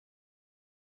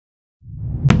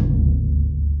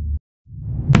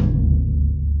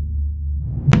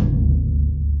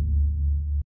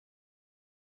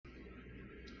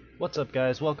What's up,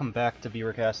 guys? Welcome back to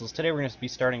Viewer Castles. Today we're going to be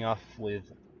starting off with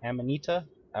Amanita,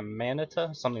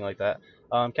 something like that.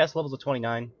 Castle levels of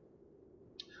 29.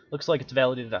 Looks like it's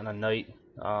validated on a knight.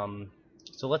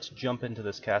 So let's jump into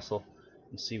this castle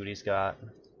and see what he's got.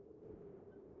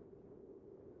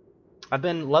 I've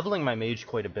been leveling my mage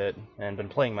quite a bit, and been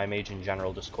playing my mage in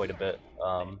general just quite a bit.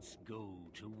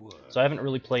 So I haven't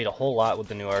really played a whole lot with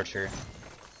the new archer.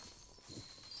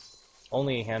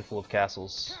 Only a handful of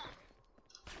castles.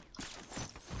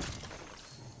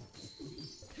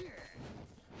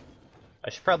 I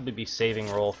should probably be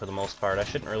saving roll for the most part. I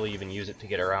shouldn't really even use it to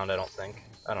get around, I don't think.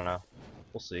 I don't know.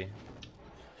 We'll see.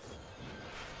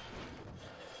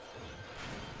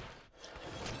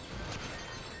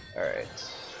 Alright.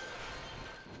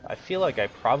 I feel like I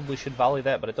probably should volley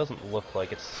that, but it doesn't look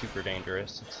like it's super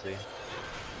dangerous. Let's see.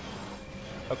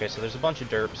 Okay, so there's a bunch of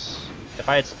derps. If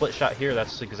I had split shot here,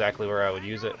 that's exactly where I would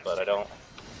use it, but I don't.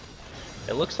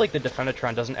 It looks like the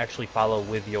Defendatron doesn't actually follow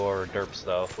with your derps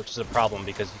though, which is a problem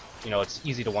because, you know, it's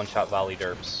easy to one-shot volley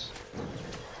derps.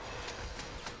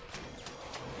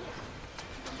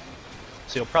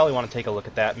 So you'll probably want to take a look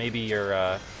at that. Maybe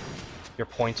your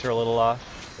points are a little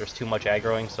off. There's too much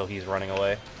aggroing, so he's running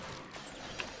away.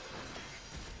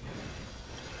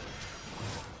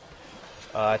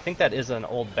 I think that is an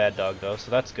old bad dog though, so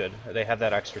that's good. They have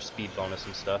that extra speed bonus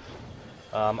and stuff.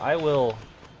 I will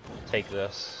take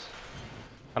this.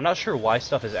 I'm not sure why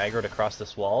stuff is aggroed across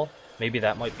this wall. Maybe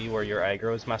that might be where your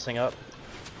aggro is messing up.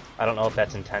 I don't know if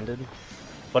that's intended.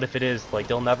 But if it is, like,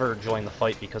 they'll never join the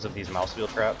fight because of these mouse wheel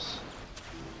traps.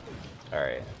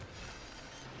 Alright.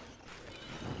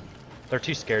 They're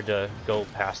too scared to go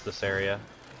past this area.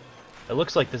 It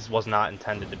looks like this was not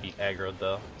intended to be aggroed,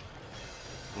 though,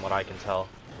 from what I can tell.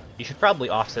 You should probably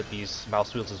offset these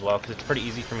mouse wheels as well, because it's pretty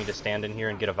easy for me to stand in here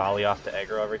and get a volley off to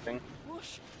aggro everything.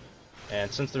 And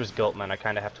since there's goatmen, I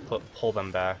kind of have to pull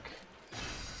them back,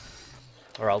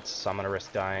 or else I'm going to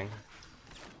risk dying.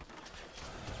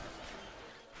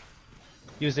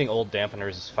 Using old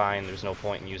dampeners is fine, there's no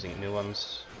point in using new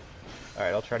ones.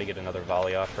 Alright, I'll try to get another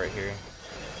volley off right here.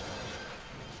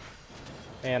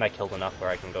 And I killed enough where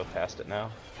I can go past it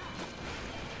now.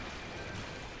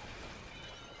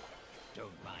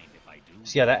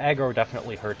 So yeah, that aggro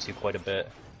definitely hurts you quite a bit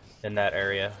in that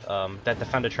area. That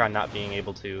Defendatron not being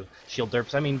able to shield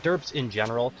derps. I mean, derps in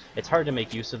general, it's hard to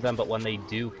make use of them, but when they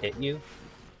do hit you,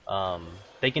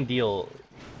 they can deal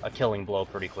a killing blow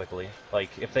pretty quickly. Like,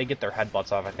 if they get their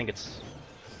headbutts off, I think it's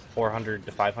 400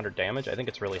 to 500 damage. I think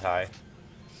it's really high.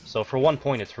 So for 1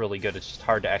 point, it's really good. It's just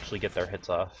hard to actually get their hits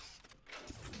off.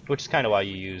 Which is kind of why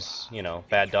you use, you know,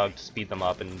 Bad Dog to speed them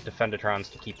up and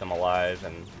Defendatrons to keep them alive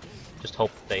and just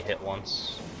hope that they hit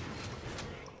once.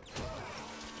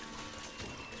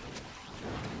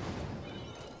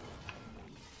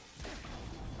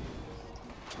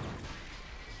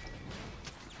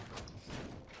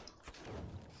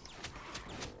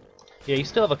 Yeah, you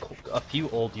still have a few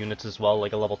old units as well,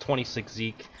 like a level 26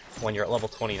 Zeke when you're at level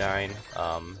 29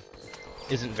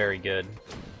 isn't very good,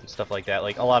 and stuff like that.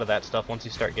 Like, a lot of that stuff, once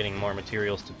you start getting more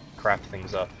materials to craft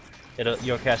things up,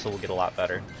 your castle will get a lot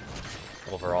better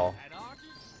overall.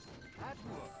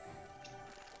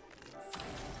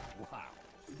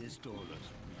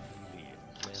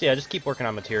 So yeah, just keep working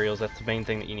on materials. That's the main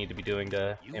thing that you need to be doing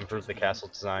to improve the castle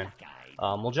design.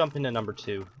 We'll jump into number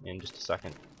 2 in just a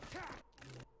second.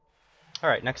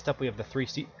 Alright, next up we have the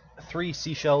three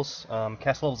seashells.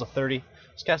 Castle levels of 30.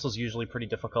 This castle's usually pretty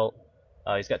difficult.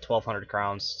 He's got 1,200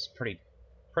 crowns. It's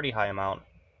pretty high amount.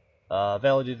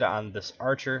 Validated on this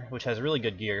archer, which has really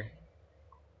good gear.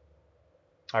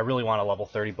 I really want a level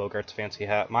 30 Bogart's fancy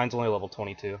hat. Mine's only level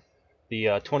 22. The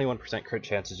 21% crit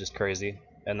chance is just crazy.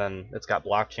 And then it's got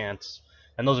block chance.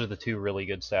 And those are the two really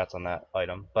good stats on that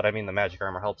item. But I mean, the magic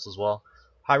armor helps as well.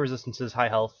 High resistances, high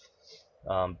health,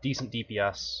 decent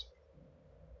DPS.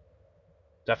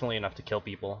 Definitely enough to kill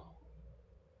people.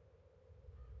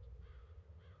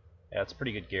 Yeah, it's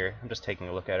pretty good gear. I'm just taking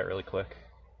a look at it really quick.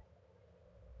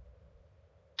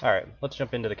 Alright, let's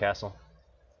jump into the castle.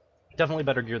 Definitely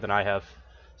better gear than I have.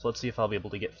 So let's see if I'll be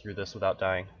able to get through this without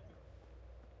dying.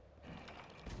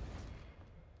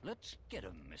 Let's get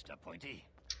him, Mr. Pointy.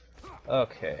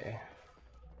 Okay.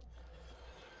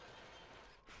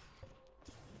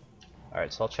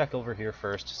 Alright, so I'll check over here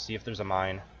first to see if there's a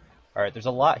mine. Alright, there's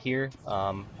a lot here.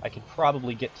 I could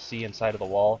probably get to see inside of the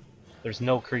wall. There's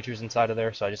no creatures inside of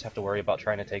there, so I just have to worry about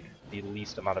trying to take the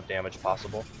least amount of damage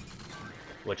possible.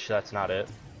 Which, that's not it.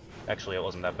 Actually, it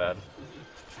wasn't that bad.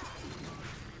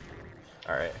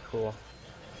 Alright, cool.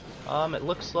 It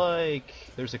looks like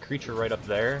there's a creature right up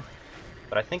there,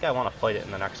 but I think I want to fight it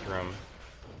in the next room.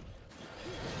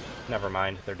 Never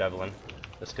mind, they're Devlin.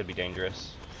 This could be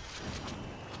dangerous.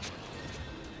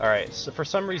 Alright, so for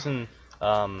some reason,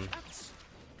 hold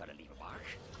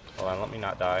on, let me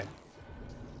not die.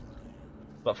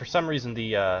 But for some reason,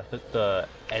 the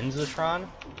Enzatron,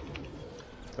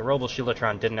 the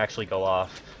Robo-Shieldotron didn't actually go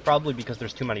off. Probably because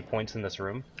there's too many points in this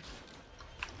room.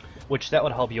 Which, that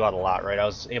would help you out a lot, right? I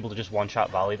was able to just one-shot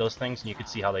volley those things, and you could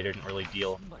see how they didn't really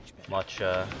deal much,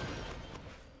 I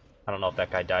don't know if that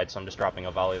guy died, so I'm just dropping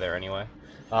a volley there anyway.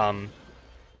 But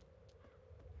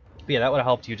yeah, that would have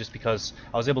helped you just because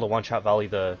I was able to one-shot volley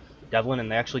the Devlin,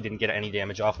 and they actually didn't get any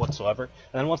damage off whatsoever.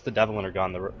 And then once the Devlin are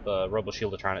gone, the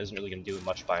Robo-Shieldotron isn't really going to do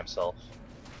much by himself.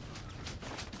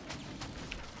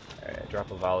 Alright,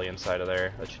 drop a volley inside of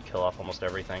there. That should kill off almost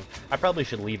everything. I probably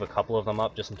should leave a couple of them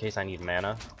up just in case I need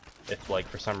mana. If, like,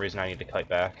 for some reason I need to kite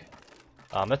back.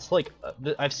 That's like,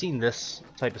 I've seen this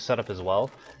type of setup as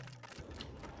well.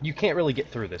 You can't really get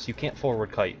through this. You can't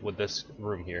forward kite with this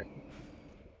room here.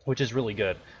 Which is really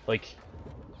good. Like,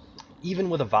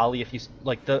 even with a volley, if you,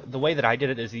 like, the way that I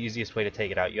did it is the easiest way to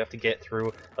take it out. You have to get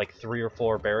through, like, 3 or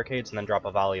 4 barricades and then drop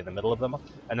a volley in the middle of them,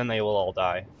 and then they will all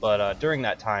die. But during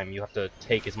that time, you have to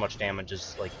take as much damage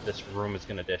as, like, this room is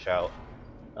going to dish out.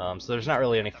 So there's not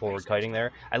really any forward kiting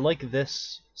there. I like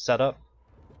this setup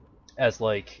as,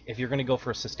 like, if you're going to go for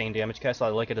a sustained damage castle, I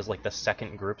like it as, like, the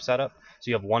second group setup.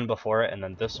 So you have one before it and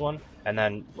then this one, and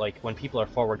then, like, when people are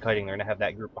forward kiting, they're going to have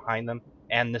that group behind them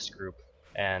and this group.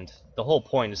 And the whole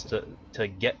point is to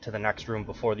get to the next room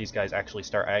before these guys actually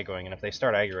start aggroing. And if they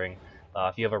start aggroing,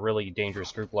 if you have a really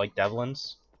dangerous group like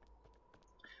Devlin's,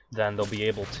 then they'll be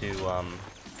able to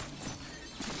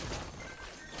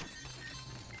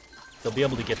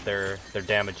get their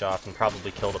damage off and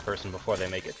probably kill the person before they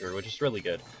make it through, which is really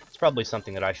good. It's probably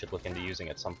something that I should look into using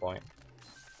at some point.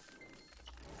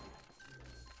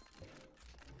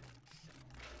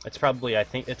 It's probably, I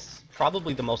think, it's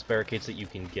probably the most barricades that you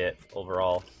can get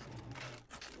overall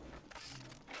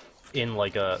in,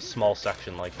 like, a small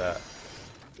section like that.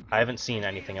 I haven't seen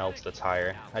anything else that's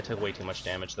higher. I took way too much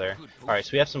damage there. Alright,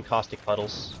 so we have some Caustic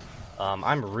Puddles.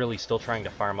 I'm really still trying to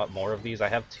farm up more of these. I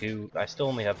have 2. I still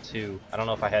only have 2. I don't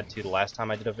know if I had 2 the last time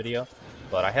I did a video,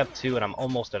 but I have 2 and I'm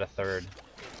almost at a third.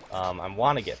 I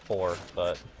want to get 4,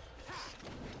 but...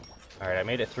 Alright, I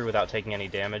made it through without taking any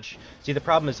damage. See, the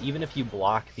problem is even if you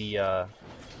block the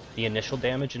initial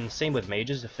damage, and same with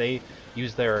mages, if they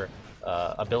use their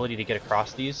ability to get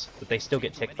across these, but they still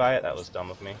get ticked by it, that was dumb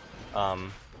of me.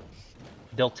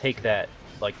 They'll take that,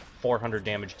 like, 400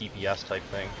 damage DPS type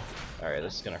thing. Alright,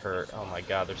 this is gonna hurt. Oh my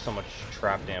god, there's so much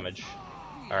trap damage.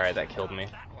 Alright, that killed me.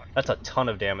 That's a ton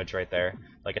of damage right there.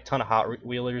 Like a ton of hot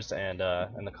wheelers and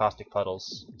the Caustic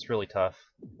Puddles. It's really tough.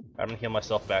 I'm gonna heal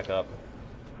myself back up.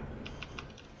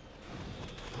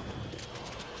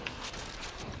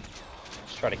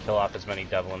 Just try to kill off as many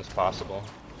Devlin as possible.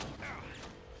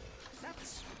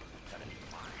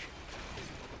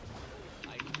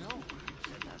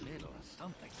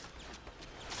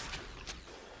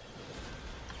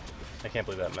 I can't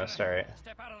believe that missed. Alright.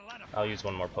 I'll use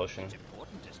one more potion.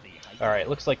 Alright,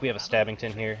 looks like we have a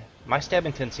Stabbington here. My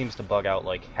Stabbington seems to bug out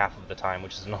like half of the time,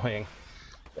 which is annoying.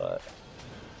 But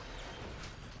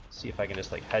see if I can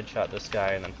just like headshot this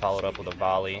guy and then follow it up with a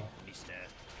volley.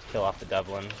 Kill off the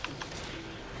Devlin.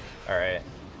 Alright.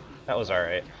 That was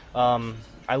alright.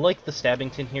 I like the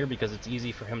Stabbington here because it's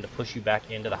easy for him to push you back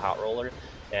into the Hot Roller.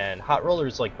 And Hot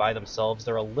Rollers, like, by themselves,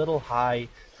 they're a little high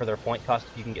for their point cost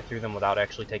if you can get through them without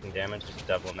actually taking damage. There's a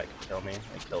Devlin that can kill me.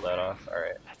 I kill that off.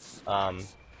 Alright.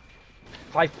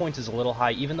 5 points is a little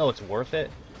high, even though it's worth it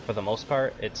for the most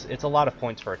part. It's a lot of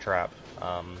points for a trap.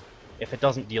 If it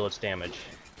doesn't deal its damage,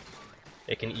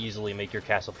 it can easily make your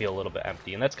castle feel a little bit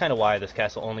empty. And that's kind of why this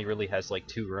castle only really has, like,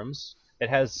 2 rooms. It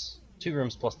has 2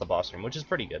 rooms plus the boss room, which is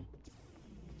pretty good.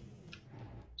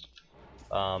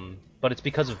 But it's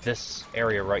because of this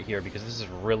area right here, because this is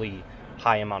really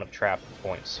high amount of trap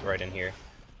points right in here,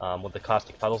 with the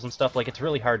Caustic Puddles and stuff. Like, it's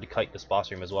really hard to kite this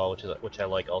boss room as well, which I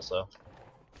like also.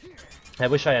 I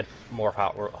wish I had more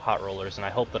hot rollers, and I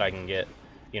hope that I can get,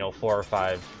 you know, 4 or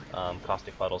 5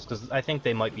 Caustic Puddles, because I think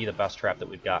they might be the best trap that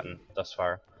we've gotten thus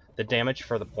far. The damage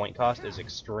for the point cost is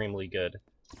extremely good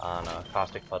on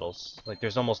Caustic Puddles. Like,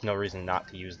 there's almost no reason not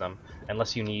to use them,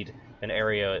 unless you need an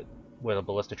area with a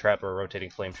Ballista Trap or a Rotating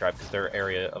Flame Trap, because their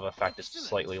area of effect is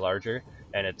slightly larger,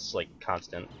 and it's, like,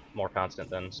 more constant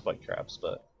than Spike Traps,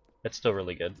 but it's still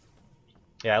really good.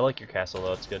 Yeah, I like your castle,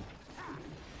 though, it's good.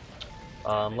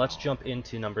 Let's jump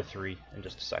into number 3 in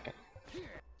just a second.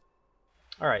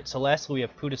 Alright, so lastly we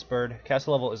have Pootis Bird.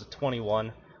 Castle level is a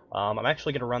 21. I'm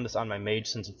actually going to run this on my mage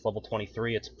since it's level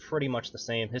 23. It's pretty much the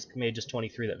same. His mage is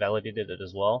 23 that validated it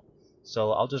as well.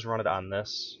 So I'll just run it on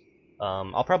this.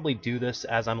 I'll probably do this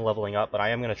as I'm leveling up, but I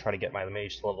am going to try to get my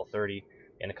mage to level 30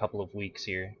 in a couple of weeks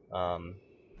here.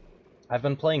 I've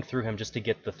been playing through him just to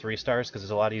get the 3 stars, because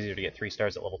it's a lot easier to get 3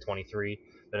 stars at level 23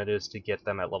 than it is to get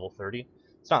them at level 30.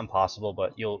 It's not impossible,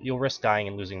 but you'll risk dying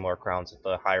and losing more crowns at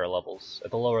the higher levels.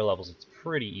 At the lower levels, it's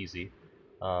pretty easy.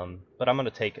 But I'm going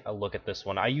to take a look at this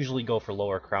one. I usually go for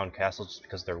lower crown castles just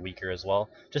because they're weaker as well,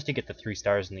 just to get the 3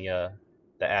 stars and the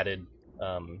added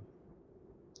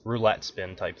roulette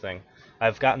spin type thing.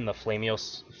 I've gotten the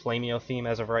Flamio theme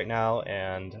as of right now,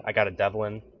 and I got a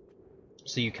Devlin.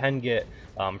 So you can get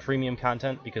premium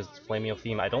content, because the Flamio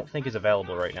theme I don't think is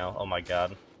available right now. Oh my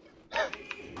god.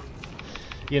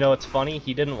 You know, it's funny,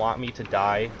 he didn't want me to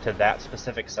die to that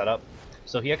specific setup,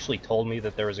 so he actually told me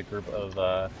that there was a group of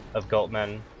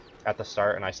goatmen at the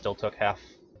start, and I still took half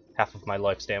of my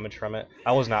life's damage from it.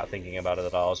 I was not thinking about it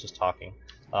at all, I was just talking.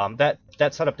 That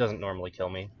setup doesn't normally kill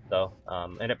me, though,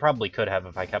 and it probably could have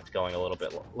if I kept going a little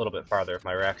bit farther, if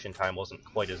my reaction time wasn't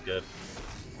quite as good.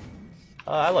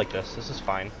 I like this. This is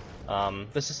fine.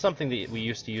 This is something that we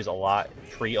used to use a lot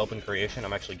pre-open creation.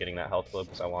 I'm actually getting that health globe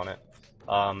because I want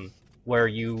it. Where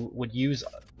you would use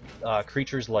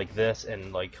creatures like this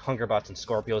and like Hungerbots and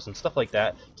Scorpios and stuff like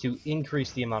that to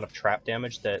increase the amount of trap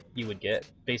damage that you would get.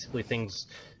 Basically,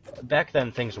 back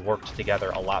then things worked together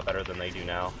a lot better than they do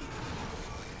now.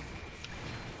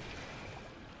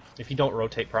 If you don't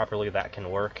rotate properly, that can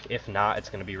work. If not, it's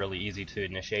going to be really easy to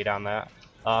initiate on that.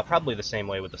 Probably the same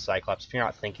way with the Cyclops. If you're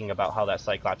not thinking about how that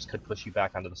Cyclops could push you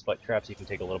back onto the spike traps, you can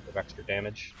take a little bit of extra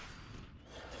damage.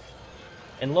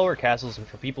 In lower castles, and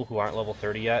for people who aren't level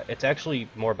 30 yet, it's actually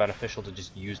more beneficial to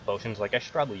just use potions. Like, I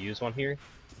should probably use one here,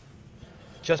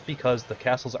 just because the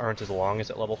castles aren't as long as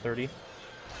at level 30.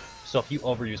 So if you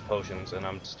overuse potions, and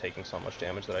I'm just taking so much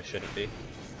damage that I shouldn't be.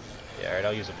 Yeah, alright,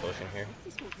 I'll use a potion here.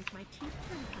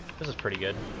 This is pretty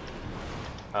good.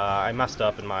 I messed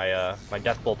up and my my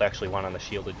death bolt actually went on the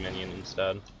shielded minion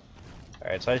instead.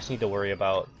 Alright, so I just need to worry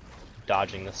about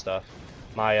dodging this stuff.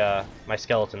 My my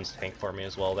skeletons tank for me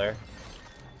as well there.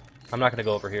 I'm not going to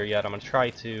go over here yet. I'm going to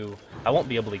try to... I won't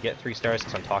be able to get 3 stars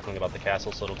because I'm talking about the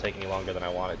castle, so it'll take me longer than I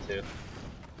want it to.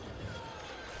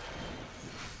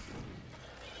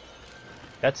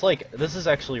 That's like... This is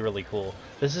actually really cool.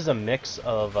 This is a mix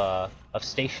of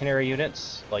stationary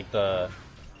units, like the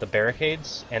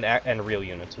barricades, and real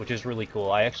units, which is really cool.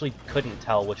 I actually couldn't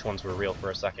tell which ones were real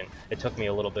for a second. It took me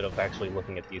a little bit of actually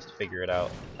looking at these to figure it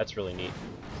out. That's really neat.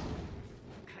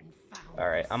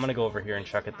 Alright, I'm gonna go over here and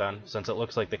check it then, since it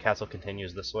looks like the castle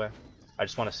continues this way. I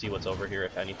just want to see what's over here,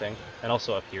 if anything. And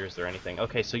also up here, is there anything?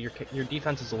 Okay, so your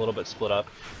defense is a little bit split up.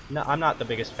 No, I'm not the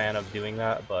biggest fan of doing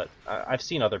that, but I've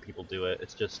seen other people do it.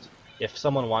 It's just, if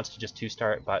someone wants to just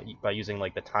 2-star it by using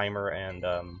like the timer and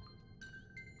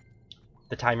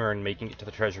making it to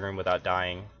the treasure room without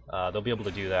dying, they'll be able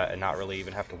to do that and not really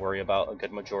even have to worry about a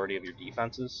good majority of your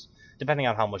defenses, depending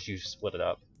on how much you split it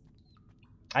up.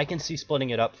 I can see splitting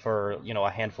it up for, you know, a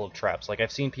handful of traps. Like,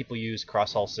 I've seen people use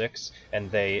Cross Hall 6,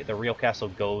 and the real castle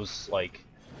goes, like,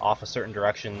 off a certain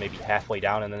direction, maybe halfway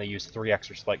down, and then they use 3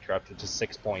 extra spike traps, which is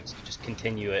 6 points, to just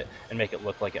continue it and make it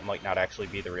look like it might not actually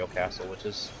be the real castle, which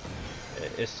is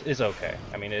okay.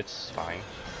 I mean, it's fine.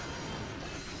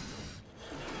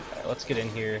 Alright, let's get in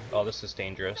here. Oh, this is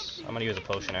dangerous. I'm gonna use a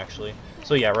potion, actually.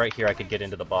 So yeah, right here I could get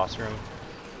into the boss room,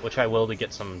 which I will to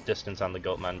get some distance on the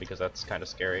goatmen, because that's kind of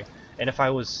scary. And if I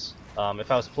was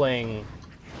playing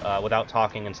without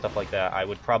talking and stuff like that, I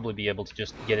would probably be able to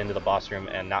just get into the boss room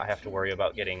and not have to worry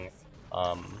about getting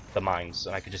the mines,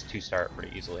 and I could just 2-star it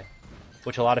pretty easily.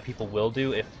 Which a lot of people will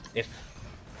do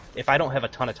if I don't have a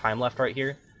ton of time left right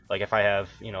here. Like if I have,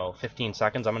 you know, 15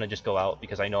 seconds, I'm gonna just go out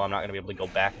because I know I'm not gonna be able to go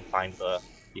back and find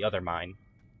the other mine.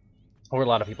 Or a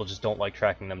lot of people just don't like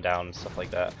tracking them down and stuff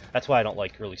like that. That's why I don't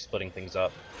like really splitting things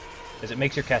up, is it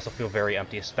makes your castle feel very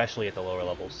empty, especially at the lower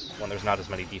levels, when there's not as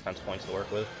many defense points to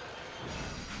work with.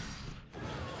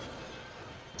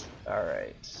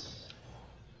 Alright.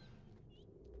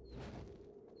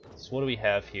 So what do we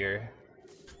have here?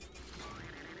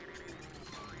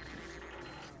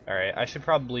 Alright, I should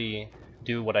probably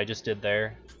do what I just did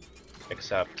there,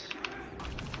 except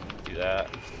do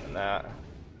that and that.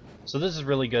 So this is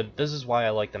really good. This is why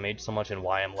I like the mage so much and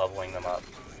why I'm leveling them up.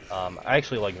 I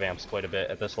actually like Vamps quite a bit,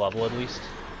 at this level at least.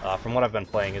 From what I've been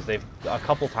playing, is a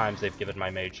couple times they've given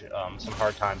my mage some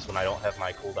hard times when I don't have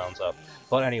my cooldowns up.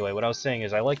 But anyway, what I was saying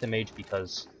is I like the mage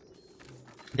because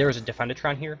there is a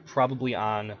Defendatron here, probably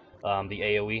on the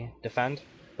AoE defend,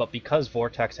 but because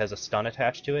Vortex has a stun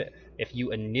attached to it, if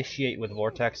you initiate with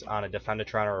Vortex on a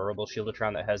Defendatron or a Robo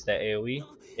Shieldatron that has that AoE,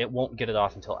 it won't get it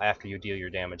off until after you deal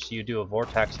your damage. So you do a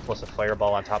Vortex plus a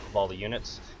Fireball on top of all the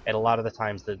units, and a lot of the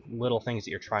times the little things that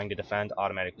you're trying to defend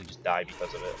automatically just die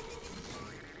because of it.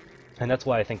 And that's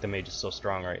why I think the mage is so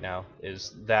strong right now,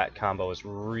 is that combo is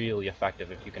really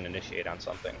effective if you can initiate on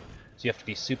something. So you have to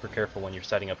be super careful when you're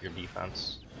setting up your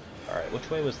defense. Alright,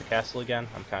 which way was the castle again?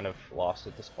 I'm kind of lost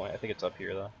at this point. I think it's up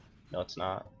here though. No, it's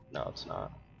not. No, it's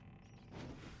not.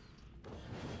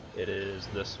 It is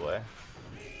this way,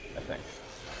 I think.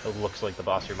 It looks like the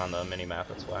boss room on the mini-map,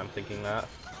 that's why I'm thinking that.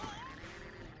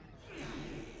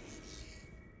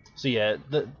 So yeah,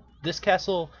 this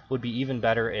castle would be even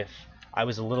better if I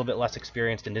was a little bit less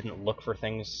experienced and didn't look for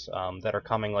things that are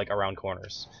coming like around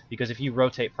corners. Because if you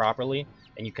rotate properly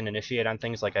and you can initiate on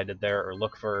things like I did there, or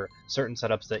look for certain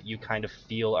setups that you kind of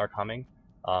feel are coming,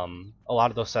 a lot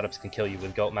of those setups can kill you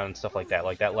with Goatmen and stuff like that.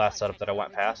 Like that last setup that I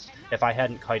went past, if I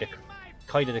hadn't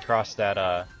kited across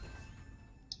that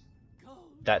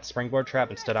that springboard trap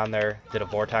and stood on there, did a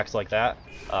vortex like that,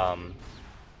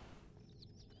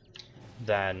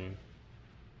 then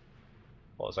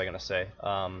what was I gonna say?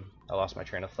 I lost my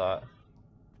train of thought.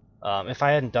 If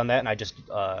I hadn't done that and I just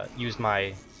used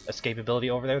my escape ability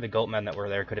over there, the Goatmen that were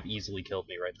there could have easily killed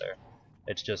me right there.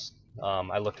 It's just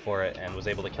I looked for it and was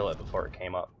able to kill it before it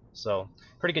came up. So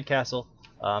pretty good castle.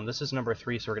 This is number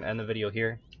 3, so we're gonna end the video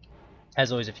here. As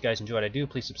always, if you guys enjoy what I do,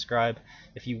 please subscribe.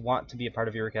 If you want to be a part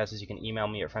of Eurocastles, you can email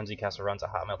me at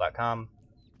frenzycastleruns@hotmail.com.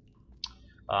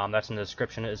 That's in the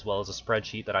description, as well as a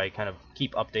spreadsheet that I kind of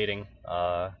keep updating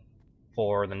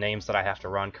for the names that I have to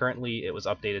run. Currently, it was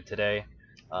updated today,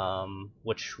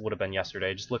 which would have been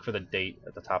yesterday. Just look for the date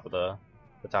at the top of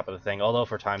the thing. Although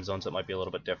for time zones, it might be a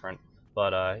little bit different.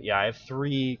 But yeah, I have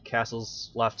 3 castles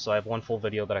left, so I have 1 full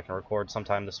video that I can record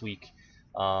sometime this week.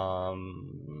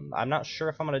 I'm not sure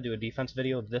if I'm going to do a defense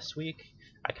video this week.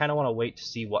 I kind of want to wait to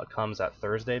see what comes at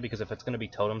Thursday, because if it's going to be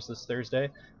totems this Thursday,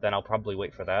 then I'll probably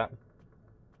wait for that.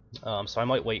 So I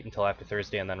might wait until after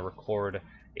Thursday and then record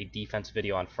a defense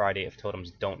video on Friday if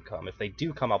totems don't come. If they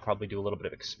do come, I'll probably do a little bit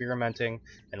of experimenting,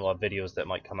 and we'll have videos that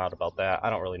might come out about that. I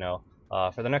don't really know.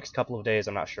 For the next couple of days,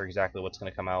 I'm not sure exactly what's going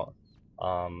to come out.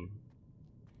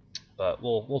 But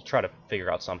we'll try to figure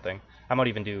out something. I might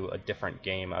even do a different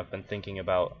game. I've been thinking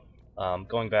about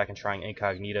going back and trying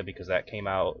Incognita, because that came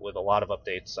out with a lot of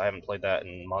updates. I haven't played that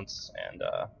in months, and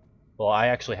well, I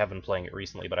actually have been playing it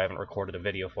recently, but I haven't recorded a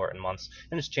video for it in months,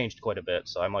 and it's changed quite a bit,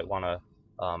 so I might want to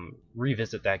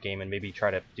revisit that game and maybe try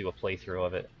to do a playthrough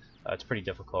of it. It's pretty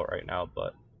difficult right now,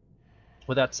 but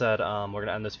with that said, we're going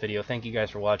to end this video. Thank you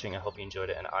guys for watching. I hope you enjoyed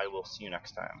it, and I will see you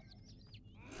next time.